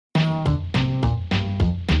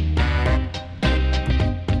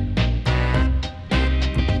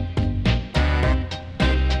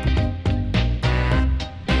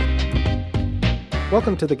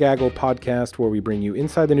Welcome to the Gaggle podcast, where we bring you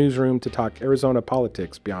inside the newsroom to talk Arizona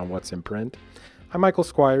politics beyond what's in print. I'm Michael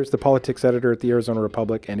Squires, the politics editor at the Arizona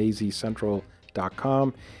Republic and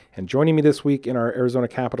azcentral.com. And joining me this week in our Arizona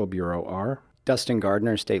Capitol Bureau are Dustin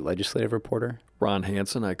Gardner, state legislative reporter. Ron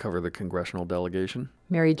Hansen, I cover the congressional delegation.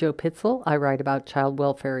 Mary Jo Pitzel, I write about child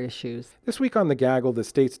welfare issues. This week on the Gaggle, the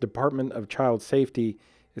state's Department of Child Safety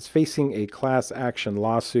is facing a class action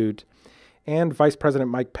lawsuit, and Vice President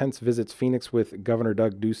Mike Pence visits Phoenix with Governor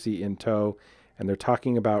Doug Ducey in tow, and they're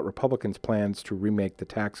talking about Republicans' plans to remake the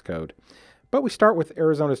tax code. But we start with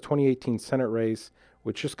Arizona's 2018 Senate race,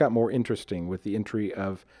 which just got more interesting with the entry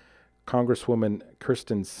of Congresswoman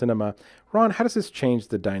Kyrsten Sinema. Ron, how does this change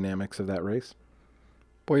the dynamics of that race?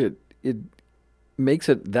 Boy, it makes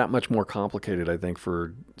it that much more complicated, I think,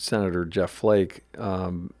 for Senator Jeff Flake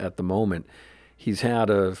at the moment. He's had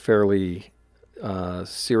a fairly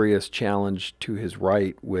serious challenge to his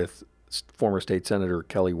right with former state Senator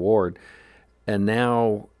Kelly Ward, and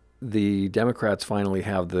now the Democrats finally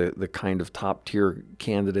have the kind of top-tier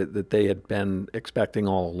candidate that they had been expecting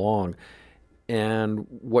all along. And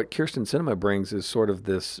what Kyrsten Sinema brings is sort of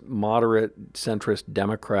this moderate, centrist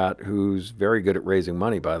Democrat who's very good at raising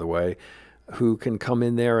money, by the way, who can come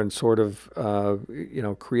in there and sort of,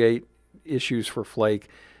 create issues for Flake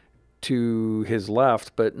to his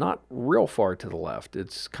left, but not real far to the left.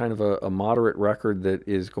 It's kind of a moderate record that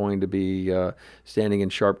is going to be standing in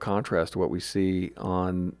sharp contrast to what we see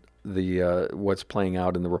on the what's playing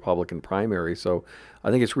out in the Republican primary. So I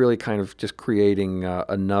think it's really kind of just creating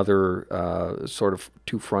another sort of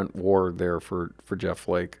two-front war there for Jeff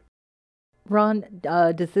Flake. Ron,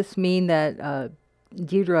 does this mean that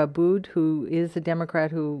Deidre Aboud, who is a Democrat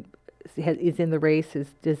who is in the race,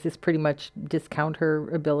 does this pretty much discount her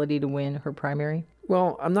ability to win her primary?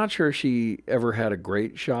 Well, I'm not sure she ever had a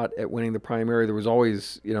great shot at winning the primary. There was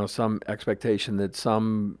always, some expectation that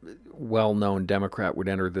some well-known Democrat would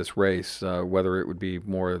enter this race, whether it would be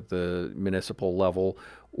more at the municipal level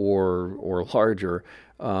or larger.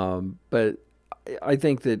 But I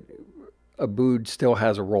think that Aboud still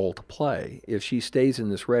has a role to play. If she stays in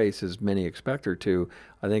this race, as many expect her to,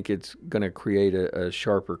 I think it's going to create a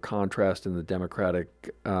sharper contrast in the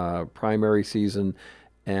Democratic primary season,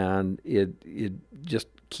 and it just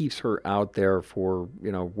keeps her out there for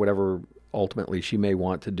whatever ultimately she may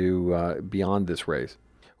want to do beyond this race.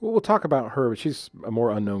 Well, we'll talk about her, but she's a more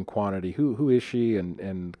unknown quantity. Who is she,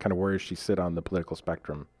 and kind of where does she sit on the political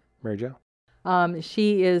spectrum? Mary Jo?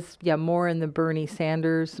 She is, more in the Bernie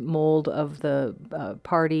Sanders mold of the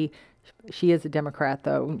party. She is a Democrat,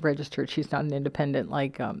 though, registered. She's not an independent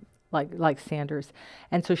like Sanders,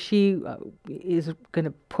 and so she is going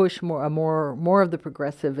to push more of the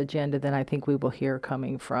progressive agenda than I think we will hear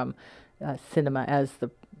coming from Sinema as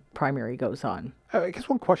the primary goes on. I guess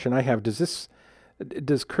one question I have: does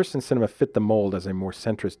Kyrsten Sinema fit the mold as a more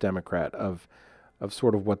centrist Democrat of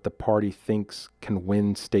sort of what the party thinks can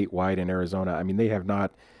win statewide in Arizona? I mean, they have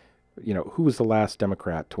not, who was the last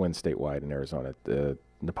Democrat to win statewide in Arizona?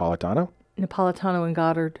 Napolitano and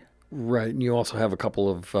Goddard. Right, and you also have a couple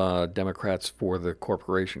of Democrats for the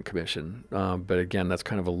Corporation Commission. But again, that's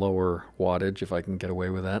kind of a lower wattage, if I can get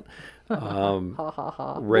away with that.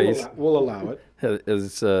 Race. We'll allow it.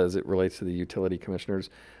 As it relates to the utility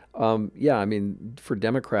commissioners. For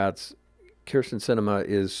Democrats, Kyrsten Sinema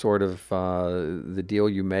is sort of the deal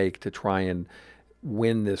you make to try and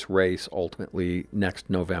win this race ultimately next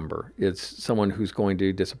November. It's someone who's going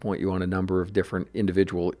to disappoint you on a number of different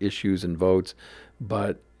individual issues and votes,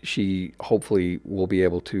 but she hopefully will be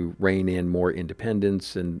able to rein in more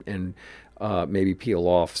independence and maybe peel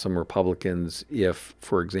off some Republicans if,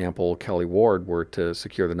 for example, Kelly Ward were to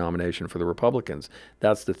secure the nomination for the Republicans.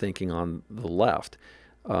 That's the thinking on the left.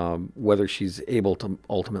 Whether she's able to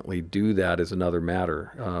ultimately do that is another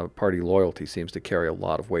matter. Party loyalty seems to carry a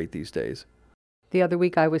lot of weight these days. The other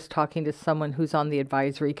week I was talking to someone who's on the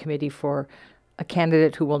advisory committee for a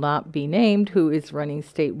candidate who will not be named, who is running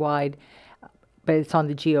statewide, but it's on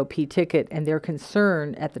the GOP ticket, and their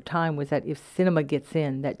concern at the time was that if Sinema gets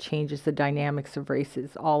in, that changes the dynamics of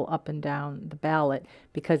races all up and down the ballot,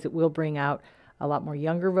 because it will bring out a lot more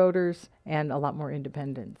younger voters and a lot more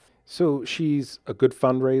independents. So she's a good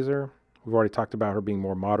fundraiser. We've already talked about her being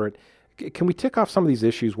more moderate. Can we tick off some of these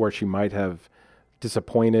issues where she might have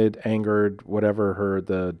disappointed, angered, whatever,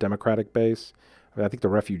 the Democratic base? I think the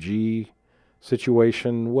refugee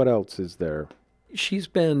situation. What else is there? She's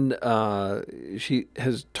been, she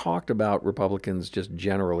has talked about Republicans just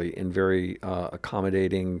generally in very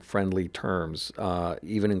accommodating, friendly terms,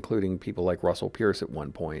 even including people like Russell Pierce at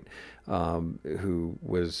one point, who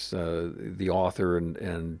was the author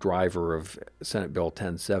and driver of Senate Bill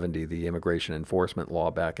 1070, the immigration enforcement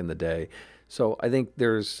law back in the day. So I think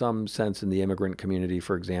there's some sense in the immigrant community,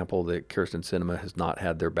 for example, that Kyrsten Sinema has not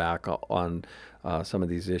had their back on some of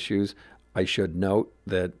these issues. I should note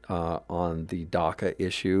that on the DACA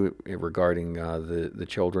issue regarding the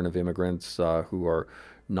children of immigrants who are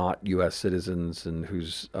not U.S. citizens and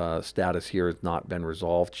whose status here has not been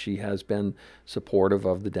resolved, she has been supportive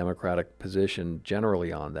of the Democratic position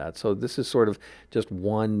generally on that. So this is sort of just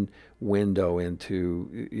one window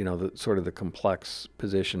into, the sort of the complex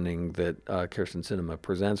positioning that Kyrsten Sinema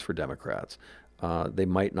presents for Democrats. They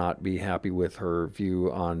might not be happy with her view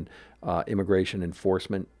on immigration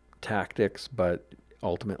enforcement tactics, but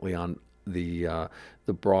ultimately on the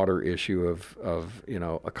broader issue of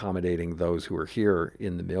accommodating those who are here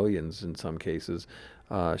in the millions in some cases,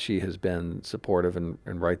 she has been supportive and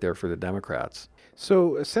right there for the Democrats.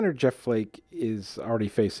 So Senator Jeff Flake is already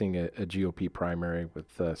facing a GOP primary with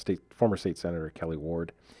former state Senator Kelly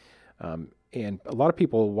Ward, and a lot of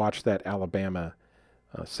people watched that Alabama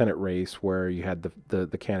Senate race where you had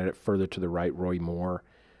the candidate further to the right, Roy Moore,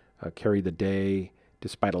 carry the day.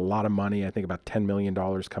 Despite a lot of money, I think about $10 million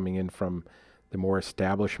coming in from the more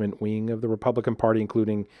establishment wing of the Republican Party,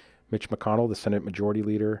 including Mitch McConnell, the Senate Majority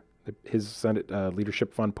Leader. His Senate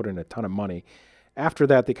Leadership Fund put in a ton of money. After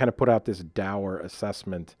that, they kind of put out this dour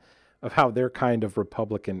assessment of how their kind of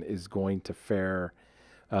Republican is going to fare.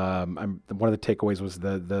 One of the takeaways was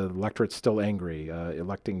the electorate's still angry.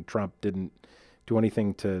 Electing Trump didn't do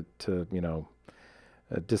anything to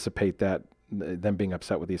dissipate that, them being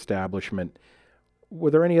upset with the establishment. Were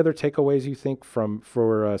there any other takeaways you think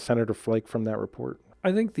for Senator Flake from that report?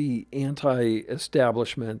 I think the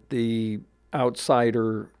anti-establishment, the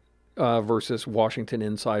outsider versus Washington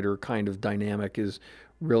insider kind of dynamic is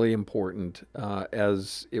really important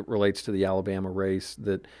as it relates to the Alabama race.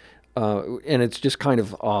 And it's just kind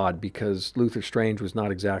of odd because Luther Strange was not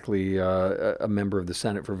exactly a member of the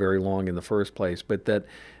Senate for very long in the first place, but that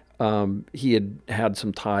he had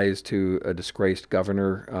some ties to a disgraced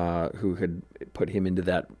governor who had put him into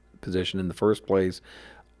that position in the first place.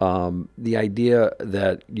 The idea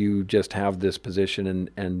that you just have this position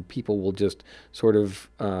and people will just sort of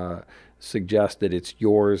suggest that it's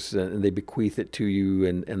yours and they bequeath it to you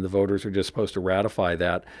and the voters are just supposed to ratify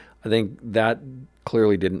that, I think that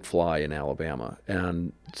clearly didn't fly in Alabama.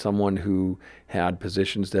 And someone who had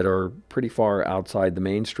positions that are pretty far outside the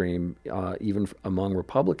mainstream, even among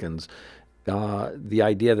Republicans, the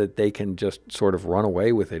idea that they can just sort of run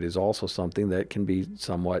away with it is also something that can be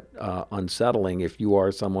somewhat unsettling if you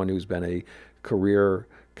are someone who's been a career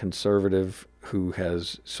conservative who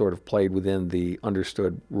has sort of played within the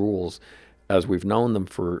understood rules as we've known them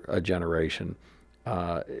for a generation.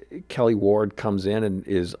 Kelly Ward comes in and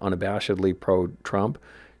is unabashedly pro-Trump.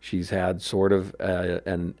 She's had sort of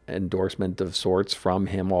an endorsement of sorts from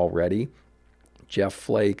him already. Jeff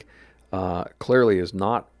Flake clearly is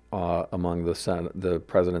not among the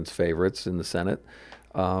president's favorites in the Senate.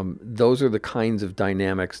 Those are the kinds of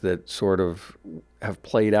dynamics that sort of have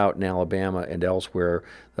played out in Alabama and elsewhere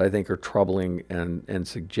that I think are troubling and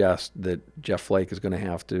suggest that Jeff Flake is going to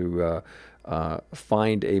have to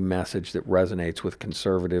find a message that resonates with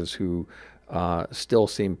conservatives who still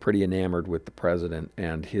seem pretty enamored with the president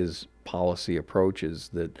and his policy approaches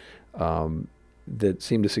that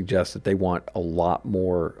seem to suggest that they want a lot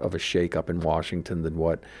more of a shakeup in Washington than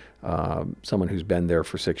what someone who's been there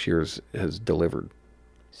for 6 years has delivered.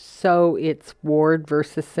 So it's Ward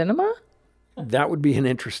versus Sinema? That would be an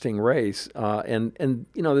interesting race. And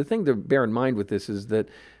the thing to bear in mind with this is that,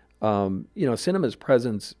 Sinema's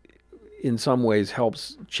presence in some ways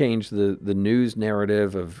helps change the news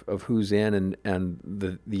narrative of who's in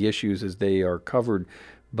and the issues as they are covered.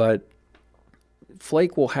 But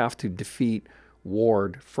Flake will have to defeat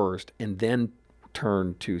Ward first and then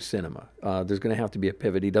turn to Sinema. There's going to have to be a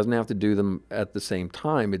pivot. He doesn't have to do them at the same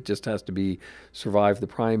time. It just has to be survive the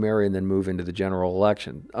primary and then move into the general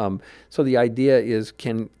election. So the idea is,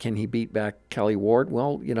 can he beat back Kelly Ward?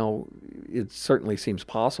 Well, it certainly seems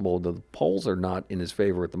possible. The polls are not in his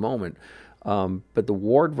favor at the moment. But the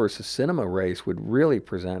Ward versus Sinema race would really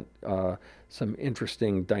present some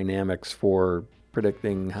interesting dynamics for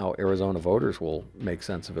predicting how Arizona voters will make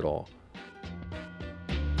sense of it all.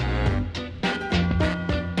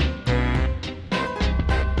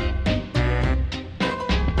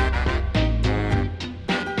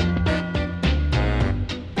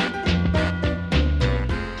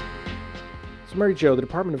 Mary Jo, the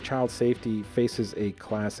Department of Child Safety faces a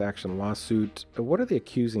class action lawsuit. What are they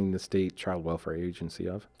accusing the state child welfare agency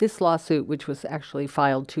of? This lawsuit, which was actually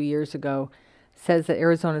filed 2 years ago, says that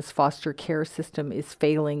Arizona's foster care system is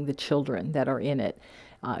failing the children that are in it.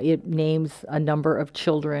 It names a number of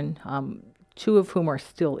children, 2 of whom are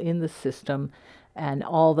still in the system, and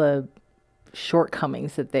all the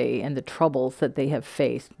shortcomings that and the troubles that they have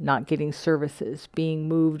faced, not getting services, being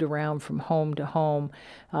moved around from home to home,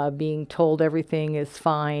 being told everything is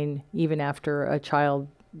fine, even after a child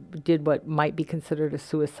did what might be considered a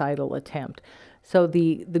suicidal attempt. So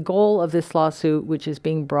the goal of this lawsuit, which is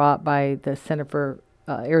being brought by the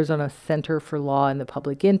Arizona Center for Law and the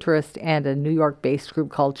Public Interest and a New York-based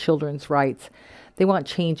group called Children's Rights, they want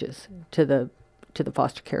changes to the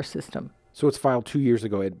foster care system. So it's filed 2 years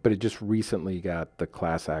ago, but it just recently got the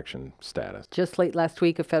class action status. Just late last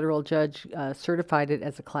week, a federal judge certified it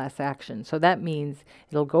as a class action. So that means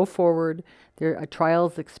it'll go forward. There are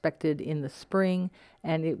trials expected in the spring,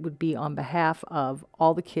 and it would be on behalf of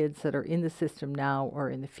all the kids that are in the system now or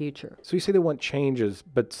in the future. So you say they want changes,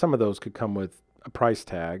 but some of those could come with a price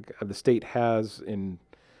tag. The state has, since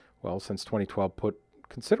 2012, put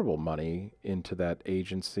considerable money into that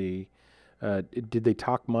agency. Did they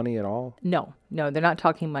talk money at all? No, they're not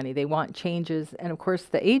talking money. They want changes. And of course,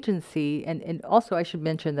 the agency, and also I should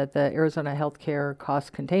mention that the Arizona Healthcare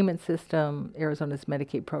Cost Containment System, Arizona's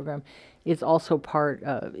Medicaid program, is also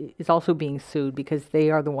being sued because they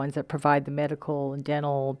are the ones that provide the medical and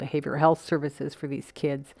dental behavioral health services for these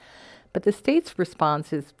kids. But the state's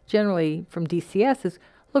response is generally from DCS is,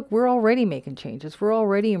 look, we're already making changes. We're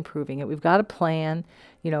already improving it. We've got a plan,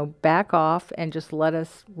 back off and just let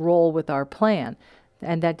us roll with our plan.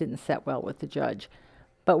 And that didn't set well with the judge.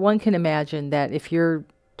 But one can imagine that if you're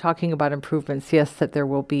talking about improvements, yes, that there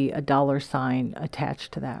will be a dollar sign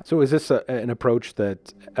attached to that. So is this an approach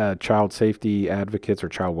that child safety advocates or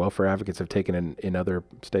child welfare advocates have taken in other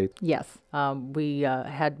states? Yes. We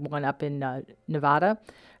had one up in Nevada,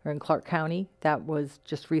 or in Clark County. That was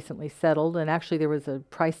just recently settled. And actually there was a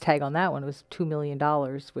price tag on that one. It was $2 million,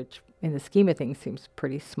 which in the scheme of things seems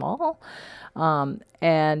pretty small.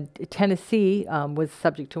 And Tennessee was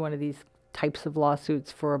subject to one of these types of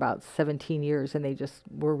lawsuits for about 17 years, and they just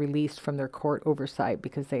were released from their court oversight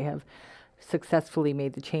because they have successfully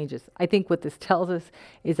made the changes. I think what this tells us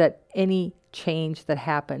is that any change that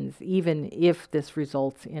happens, even if this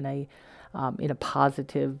results in a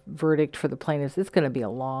positive verdict for the plaintiffs, it's going to be a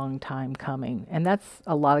long time coming. And that's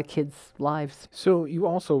a lot of kids' lives. So you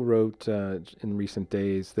also wrote in recent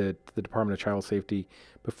days that the Department of Child Safety,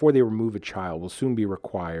 before they remove a child, will soon be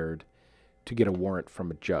required to get a warrant from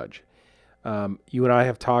a judge. You and I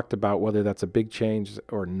have talked about whether that's a big change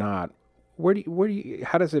or not.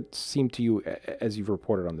 How does it seem to you as you've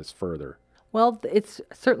reported on this further? Well, it's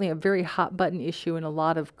certainly a very hot button issue, and a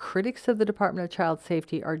lot of critics of the Department of Child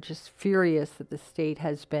Safety are just furious that the state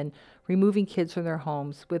has been removing kids from their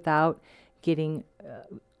homes without getting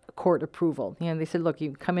court approval. They said, look,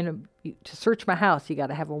 you come in to search my house, you got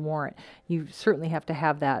to have a warrant. You certainly have to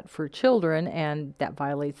have that for children, and that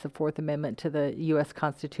violates the Fourth Amendment to the U.S.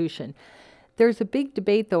 Constitution. There's a big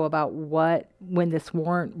debate, though, about when this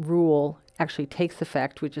warrant rule actually takes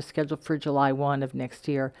effect, which is scheduled for July 1 of next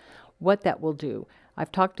year, what that will do.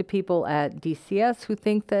 I've talked to people at DCS who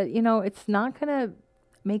think that, it's not going to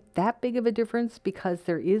make that big of a difference because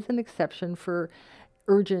there is an exception for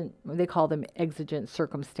urgent, they call them exigent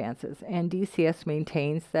circumstances. And DCS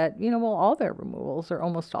maintains that, all their removals, or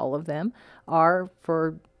almost all of them, are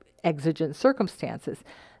for exigent circumstances.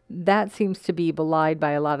 That seems to be belied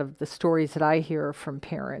by a lot of the stories that I hear from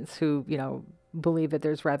parents who, believe that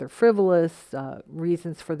there's rather frivolous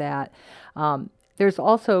reasons for that. There's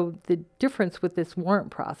also the difference with this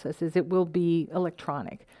warrant process is it will be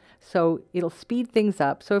electronic. So it'll speed things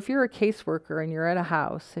up. So if you're a caseworker and you're at a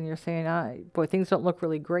house and you're saying, boy, things don't look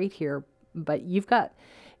really great here, but you've got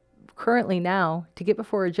currently now to get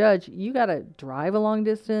before a judge, you got to drive a long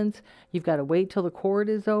distance. You've got to wait till the court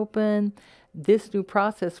is open. This new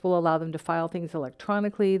process will allow them to file things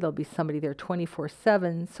electronically. There'll be somebody there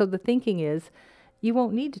 24/7. So the thinking is, you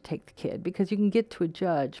won't need to take the kid because you can get to a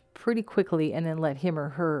judge pretty quickly and then let him or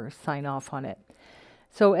her sign off on it.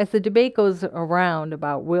 So as the debate goes around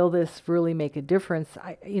about will this really make a difference,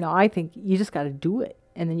 I think you just got to do it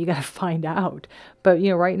and then you got to find out. But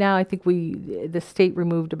right now I think the state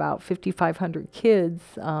removed about 5,500 kids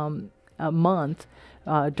a month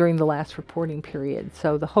during the last reporting period.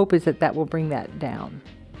 So the hope is that will bring that down.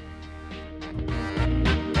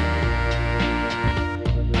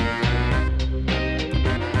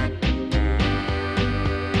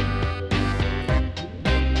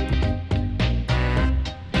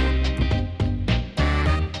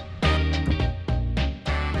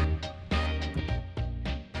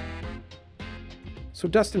 So,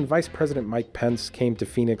 Dustin, Vice President Mike Pence came to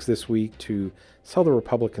Phoenix this week to sell the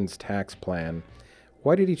Republicans' tax plan.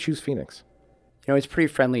 Why did he choose Phoenix? It's pretty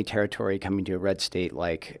friendly territory coming to a red state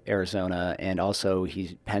like Arizona, and also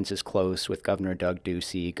Pence is close with Governor Doug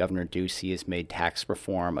Ducey. Governor Ducey has made tax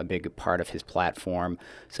reform a big part of his platform.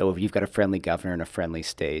 So if you've got a friendly governor in a friendly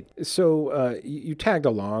state. So you tagged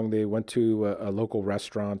along. They went to a local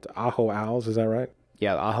restaurant, Ajo Al's, is that right?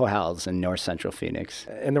 Yeah, Ajo Al's in north central Phoenix.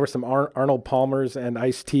 And there were some Arnold Palmers and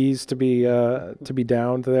iced teas to be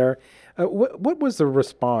downed there. What was the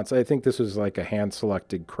response? I think this was like a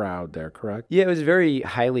hand-selected crowd there, correct? Yeah, it was a very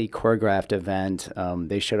highly choreographed event.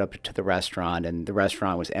 They showed up to the restaurant, and the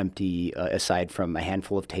restaurant was empty aside from a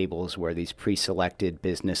handful of tables where these pre-selected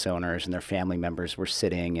business owners and their family members were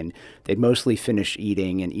sitting, and they'd mostly finished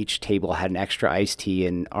eating, and each table had an extra iced tea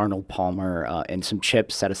and Arnold Palmer and some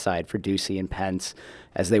chips set aside for Ducey and Pence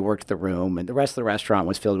as they worked the room. And the rest of the restaurant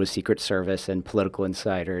was filled with Secret Service and political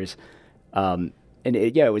insiders. And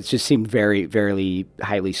it just seemed very, very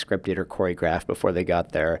highly scripted or choreographed before they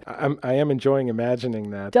got there. I am enjoying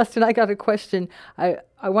imagining that. Dustin, I got a question. I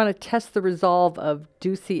want to test the resolve of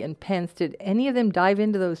Ducey and Pence. Did any of them dive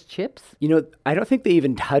into those chips? I don't think they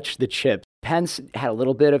even touched the chips. Pence had a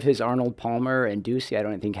little bit of his Arnold Palmer, and Ducey, I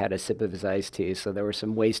don't think, had a sip of his iced tea. So there were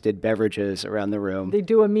some wasted beverages around the room. They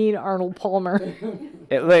do a mean Arnold Palmer.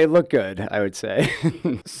 They look good, I would say.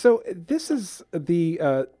 So this is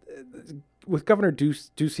the... with Governor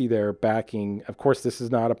Ducey there backing, of course, this is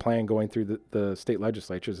not a plan going through the state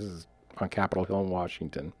legislatures. This is on Capitol Hill in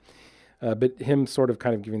Washington. But him sort of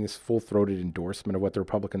kind of giving this full-throated endorsement of what the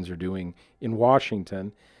Republicans are doing in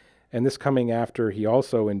Washington. And this coming after he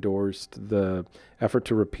also endorsed the effort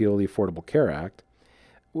to repeal the Affordable Care Act.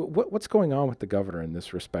 What's going on with the governor in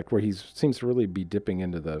this respect, where he seems to really be dipping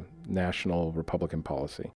into the national Republican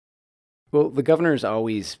policy? Well, the governor's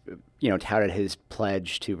always, touted his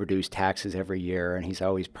pledge to reduce taxes every year, and he's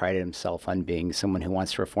always prided himself on being someone who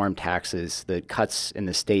wants to reform taxes. The cuts in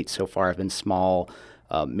the state so far have been small.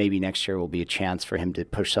 Maybe next year will be a chance for him to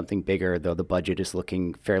push something bigger, though the budget is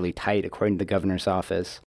looking fairly tight, according to the governor's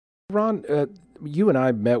office. Ron, you and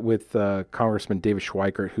I met with Congressman David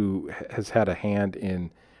Schweikert, who has had a hand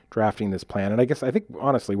in drafting this plan. And I think,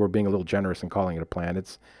 honestly, we're being a little generous in calling it a plan.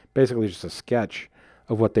 It's basically just a sketch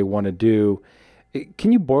of what they want to do.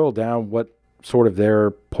 Can you boil down what sort of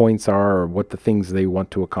their points are, or what the things they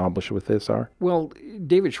want to accomplish with this are? Well,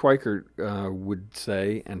 David Schweikert would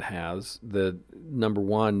say, and has, that number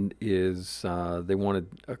one is they want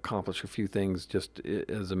to accomplish a few things just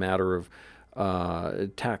as a matter of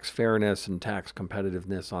tax fairness and tax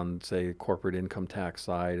competitiveness on, say, corporate income tax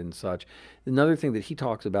side and such. Another thing that he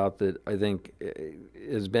talks about that I think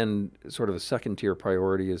has been sort of a second-tier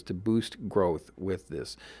priority is to boost growth with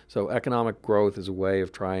this. So economic growth is a way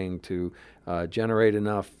of trying to generate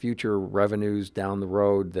enough future revenues down the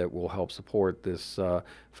road that will help support this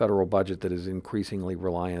federal budget that is increasingly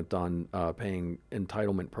reliant on paying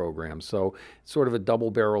entitlement programs. So it's sort of a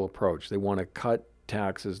double-barrel approach. They want to cut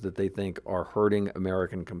taxes that they think are hurting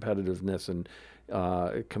American competitiveness and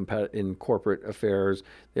in corporate affairs.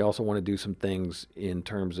 They also want to do some things in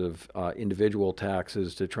terms of individual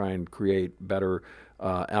taxes to try and create better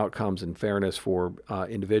outcomes and fairness for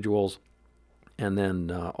individuals. And then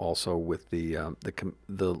also with the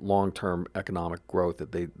long-term economic growth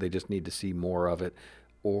that they just need to see more of it,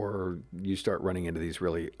 or you start running into these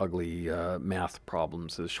really ugly math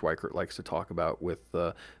problems, as Schweikert likes to talk about, with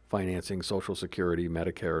financing Social Security,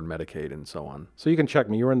 Medicare, and Medicaid, and so on. So you can check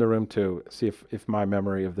me. You were in the room to see if my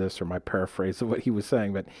memory of this or my paraphrase of what he was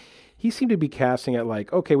saying. But he seemed to be casting it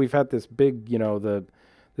like, okay, we've had this big,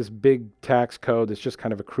 this big tax code that's just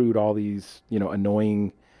kind of accrued all these,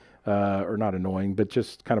 annoying, or not annoying, but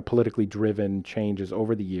just kind of politically driven changes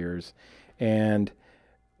over the years. And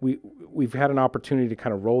we've had an opportunity to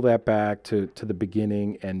kind of roll that back to the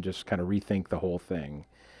beginning and just kind of rethink the whole thing.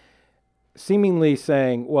 Seemingly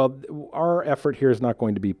saying, well, our effort here is not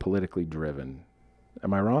going to be politically driven.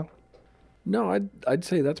 Am I wrong? No, I'd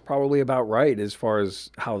say that's probably about right as far as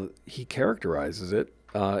how he characterizes it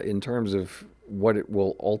in terms of what it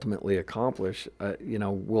will ultimately accomplish.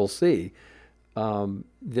 We'll see.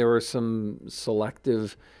 There are some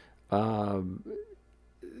selective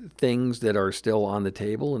things that are still on the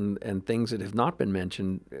table and things that have not been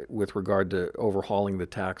mentioned with regard to overhauling the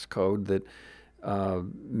tax code that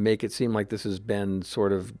make it seem like this has been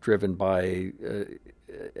sort of driven by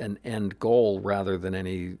an end goal rather than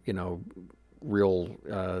any, real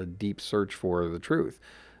deep search for the truth.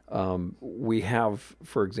 We have,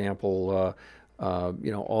 for example,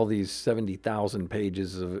 all these 70,000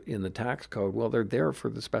 pages in the tax code. Well, they're there for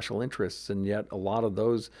the special interests, and yet a lot of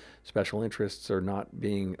those special interests are not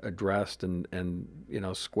being addressed and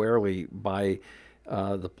squarely by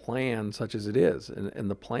the plan, such as it is. And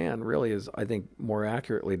the plan really is, I think, more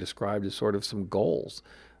accurately described as sort of some goals.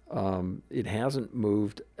 It hasn't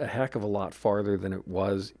moved a heck of a lot farther than it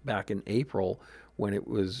was back in April when it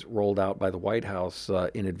was rolled out by the White House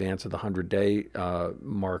in advance of the 100-day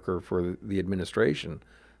marker for the administration.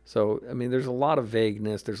 So, I mean, there's a lot of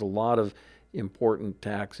vagueness. There's a lot of important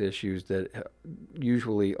tax issues that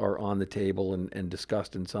usually are on the table and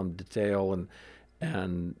discussed in some detail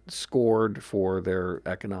and scored for their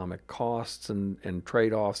economic costs and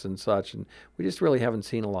trade-offs and such. And we just really haven't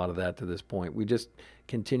seen a lot of that to this point. We just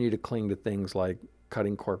continue to cling to things like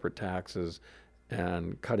cutting corporate taxes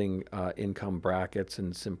and cutting income brackets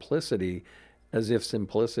and simplicity, as if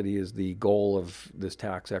simplicity is the goal of this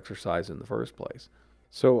tax exercise in the first place.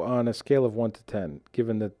 So on a scale of 1 to 10,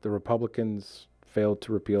 given that the Republicans failed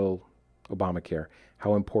to repeal Obamacare,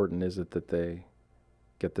 how important is it that they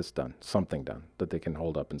get this done, something done, that they can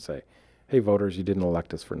hold up and say, hey, voters, you didn't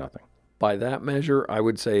elect us for nothing? By that measure, I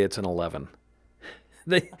would say it's an 11.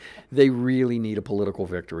 They really need a political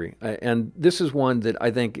victory. And this is one that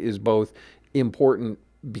I think is both important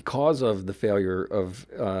because of the failure of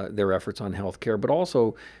their efforts on health care, but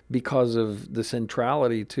also because of the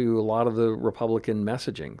centrality to a lot of the Republican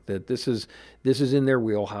messaging, that this is in their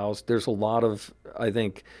wheelhouse. There's a lot of, I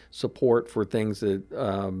think, support for things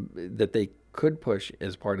that they could push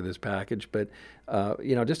as part of this package. But,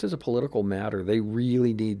 just as a political matter, they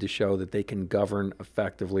really need to show that they can govern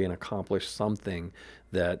effectively and accomplish something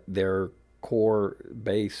that their core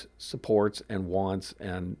base supports and wants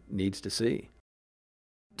and needs to see.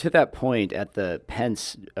 To that point, at the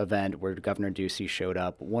Pence event where Governor Ducey showed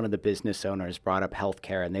up, one of the business owners brought up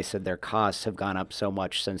healthcare, and they said their costs have gone up so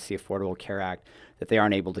much since the Affordable Care Act that they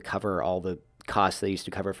aren't able to cover all the costs they used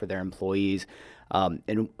to cover for their employees.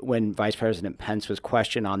 And when Vice President Pence was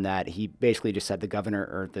questioned on that, he basically just said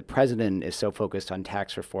the president is so focused on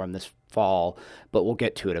tax reform this fall, but we'll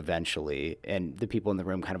get to it eventually. And the people in the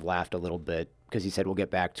room kind of laughed a little bit because he said, we'll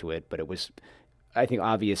get back to it. But it was, I think,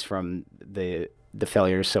 obvious from the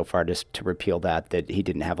failures so far to repeal that he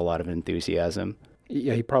didn't have a lot of enthusiasm.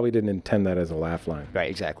 Yeah, he probably didn't intend that as a laugh line. Right,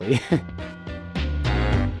 exactly.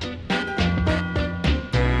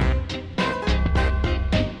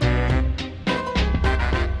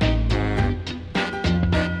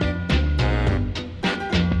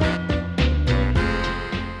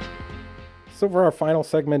 So for our final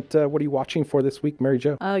segment, what are you watching for this week, Mary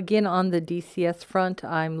Jo? Again, on the DCS front,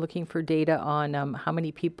 I'm looking for data on how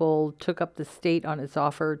many people took up the state on its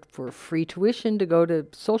offer for free tuition to go to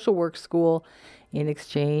social work school in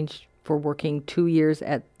exchange for working 2 years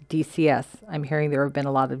at DCS. I'm hearing there have been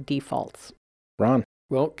a lot of defaults. Ron?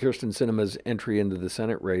 Well, Kyrsten Sinema's entry into the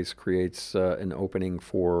Senate race creates an opening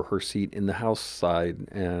for her seat in the House side,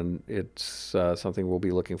 and it's something we'll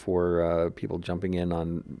be looking for people jumping in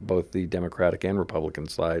on both the Democratic and Republican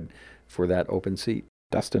side for that open seat.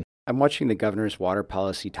 Dustin? I'm watching the governor's water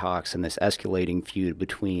policy talks and this escalating feud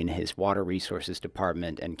between his Water Resources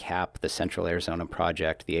Department and CAP, the Central Arizona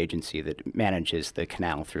Project, the agency that manages the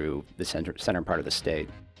canal through the center part of the state.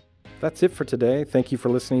 That's it for today. Thank you for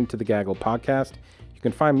listening to the Gaggle Podcast. You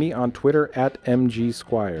can find me on Twitter at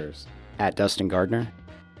MGSquires. At Dustin Gardner.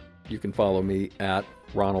 You can follow me at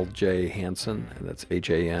Ronald J. Hansen, and that's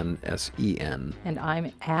Hansen. And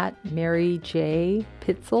I'm at Mary J.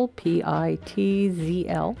 Pitzel,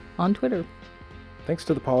 Pitzl, on Twitter. Thanks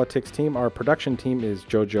to the politics team. Our production team is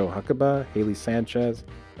Jojo Huckabee, Haley Sanchez,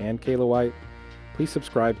 and Kayla White. Please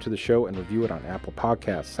subscribe to the show and review it on Apple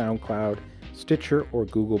Podcasts, SoundCloud, Stitcher, or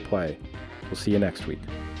Google Play. We'll see you next week.